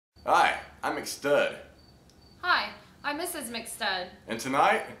Hi, I'm McStud. Hi, I'm Mrs. McStud. And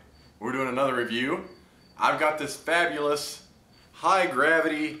tonight, we're doing another review. I've got this fabulous high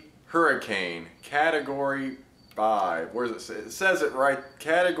gravity hurricane, category 5. Where does it say? It says it right,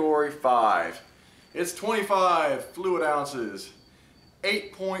 category 5. It's 25 fluid ounces,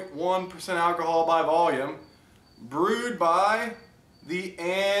 8.1% alcohol by volume, brewed by the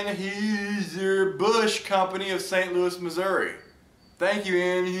Anheuser-Busch Company of St. Louis, Missouri. Thank you,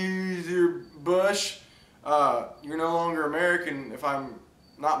 Anheuser-Busch. You're no longer American, if I'm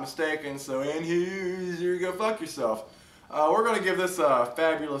not mistaken, so Anheuser, go fuck yourself. We're going to give this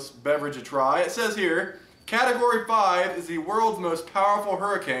fabulous beverage a try. It says here, Category 5 is the world's most powerful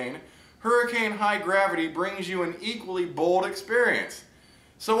hurricane. Hurricane high gravity brings you an equally bold experience.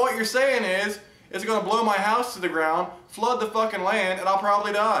 So what you're saying is, it's going to blow my house to the ground, flood the fucking land, and I'll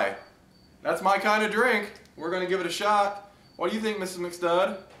probably die. That's my kind of drink. We're going to give it a shot. What do you think, Mrs.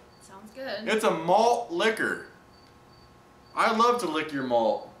 McStud? Sounds good. It's a malt liquor. I love to lick your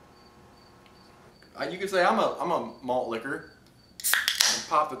malt. You could say I'm a malt liquor.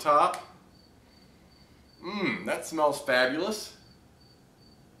 Pop the top. That smells fabulous.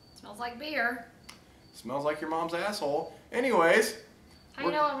 Smells like beer. Smells like your mom's asshole. Anyways. How do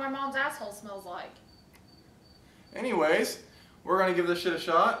you know what my mom's asshole smells like? Anyways, we're going to give this shit a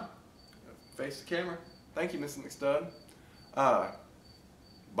shot. Face the camera. Thank you, Mrs. McStud.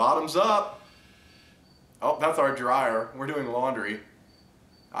 Bottoms up. Oh, that's our dryer. We're doing laundry.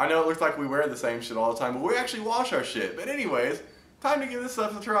 I know it looks like we wear the same shit all the time, but we actually wash our shit. But anyways, time to give this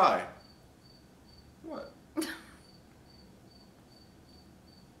stuff a try. What?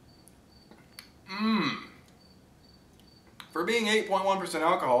 For being 8.1%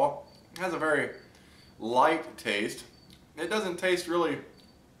 alcohol, it has a very light taste. It doesn't taste really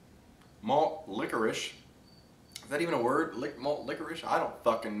malt licorice. Is that even a word? Malt licorice? I don't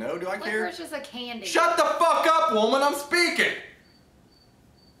fucking know. Do I care? Licorice is a candy. Shut the fuck up, woman! I'm speaking!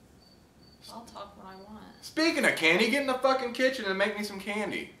 I'll talk when I want. Speaking of candy, get in the fucking kitchen and make me some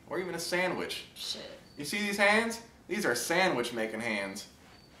candy. Or even a sandwich. Shit. You see these hands? These are sandwich making hands.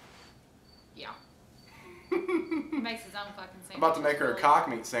 Yeah. He makes his own fucking sandwich. I'm about to make her a cock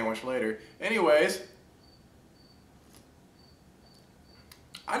meat sandwich later. Anyways.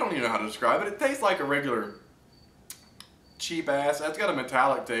 I don't even know how to describe it. It tastes like a regular cheap ass. It's got a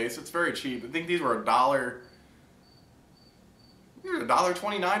metallic taste. It's very cheap. I think these were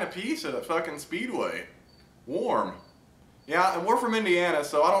 $1.29 a piece at a fucking Speedway. Warm. Yeah, and we're from Indiana,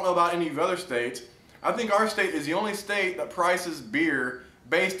 so I don't know about any of the other states. I think our state is the only state that prices beer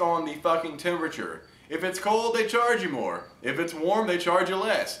based on the fucking temperature. If it's cold, they charge you more. If it's warm, they charge you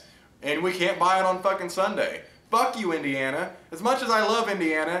less. And we can't buy it on fucking Sunday. Fuck you, Indiana. As much as I love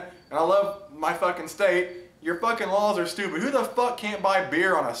Indiana, and I love my fucking state, your fucking laws are stupid. Who the fuck can't buy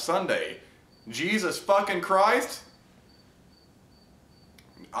beer on a Sunday? Jesus fucking Christ?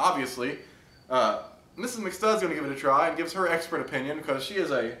 Obviously. Mrs. McStud's gonna give it a try and gives her expert opinion because she is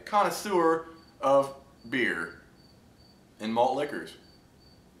a connoisseur of beer and malt liquors.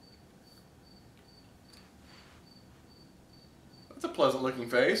 That's a pleasant looking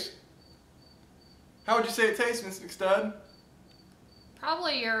face. How would you say it tastes, Mrs. McStud?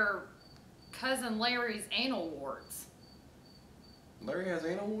 Probably your cousin Larry's anal warts. Larry has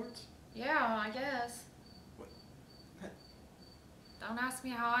anal warts? Yeah, I guess. What? Don't ask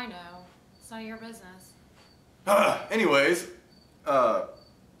me how I know. It's none of your business. Anyways,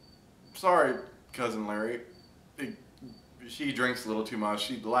 sorry, cousin Larry. She drinks a little too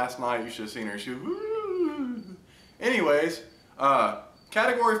much. Last night, you should have seen her. She was, anyways,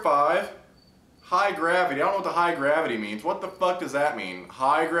 category 5. High gravity. I don't know what the high gravity means. What the fuck does that mean?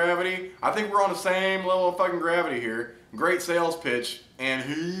 High gravity? I think we're on the same level of fucking gravity here. Great sales pitch.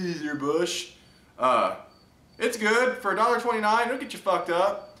 Anheuser-Busch. It's good for $1.29. It'll get you fucked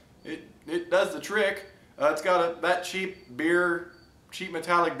up. It does the trick. It's got that cheap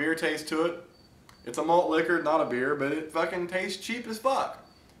metallic beer taste to it. It's a malt liquor, not a beer, but it fucking tastes cheap as fuck.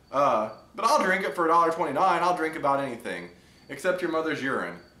 But I'll drink it for $1.29. I'll drink about anything. Except your mother's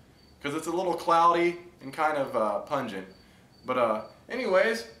urine. Because it's a little cloudy and kind of pungent. But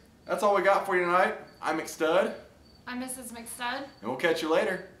anyways, that's all we got for you tonight. I'm McStud. I'm Mrs. McStud. And we'll catch you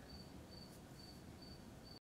later.